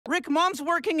Rick, Mom's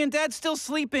working and Dad's still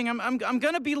sleeping. I'm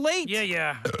gonna be late.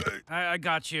 Yeah. I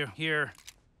got you. Here.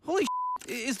 Holy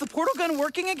is the portal gun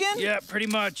working again? Yeah, pretty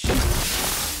much.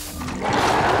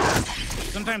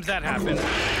 Sometimes that happens.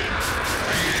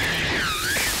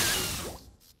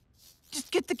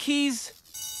 Just get the keys.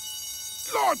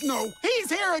 Lord, no! He's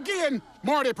here again!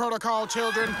 Morty protocol,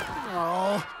 children.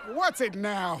 Oh, what's it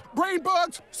now? Brain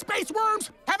bugs? Space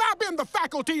worms? Have I been the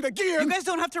faculty again? You guys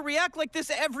don't have to react like this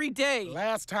every day.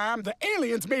 Last time, the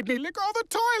aliens made me lick all the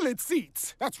toilet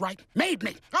seats. That's right, made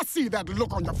me. I see that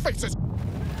look on your faces.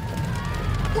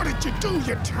 What did you do,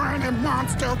 you tiny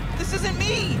monster? This isn't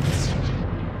me!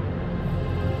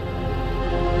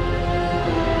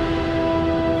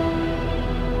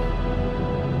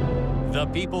 The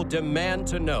people demand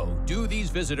to know, do these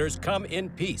visitors come in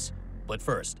peace? But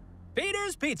first,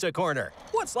 Peter's Pizza Corner.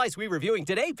 What slice we reviewing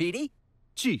today, Petey?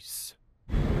 Cheese.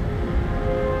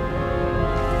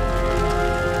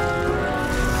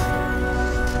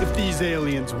 If these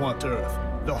aliens want Earth,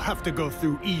 they'll have to go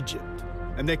through Egypt.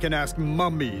 And they can ask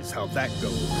mummies how that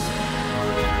goes.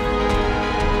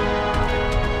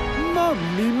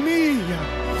 Mamma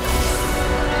mia!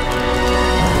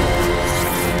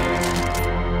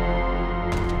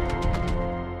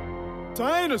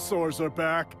 Dinosaurs are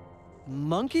back.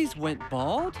 Monkeys went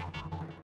bald?